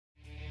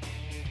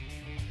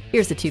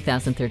Here's a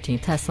 2013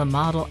 Tesla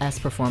Model S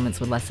Performance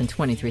with less than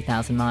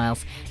 23,000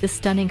 miles. This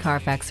stunning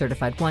Carfax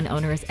certified one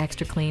owner is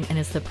extra clean and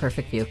is the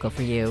perfect vehicle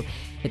for you.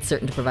 It's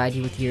certain to provide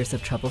you with years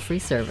of trouble-free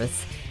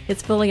service.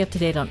 It's fully up to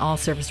date on all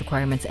service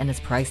requirements and is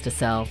priced to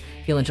sell.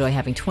 You'll enjoy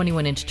having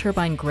 21-inch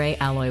turbine gray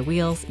alloy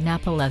wheels,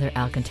 Napa leather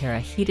Alcantara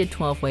heated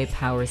 12-way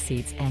power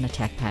seats, and a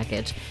tech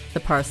package. The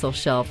parcel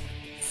shelf,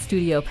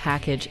 studio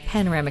package,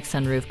 panoramic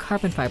sunroof,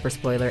 carbon fiber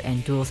spoiler,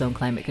 and dual zone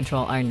climate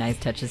control are nice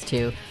touches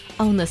too.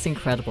 Own this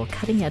incredible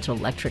cutting-edge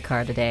electric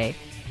car today.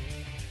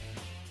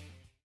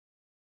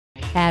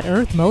 At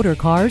Earth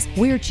MotorCars,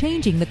 we're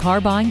changing the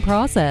car buying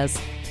process.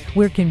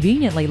 We're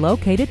conveniently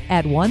located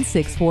at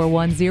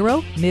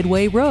 16410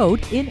 Midway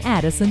Road in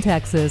Addison,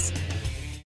 Texas.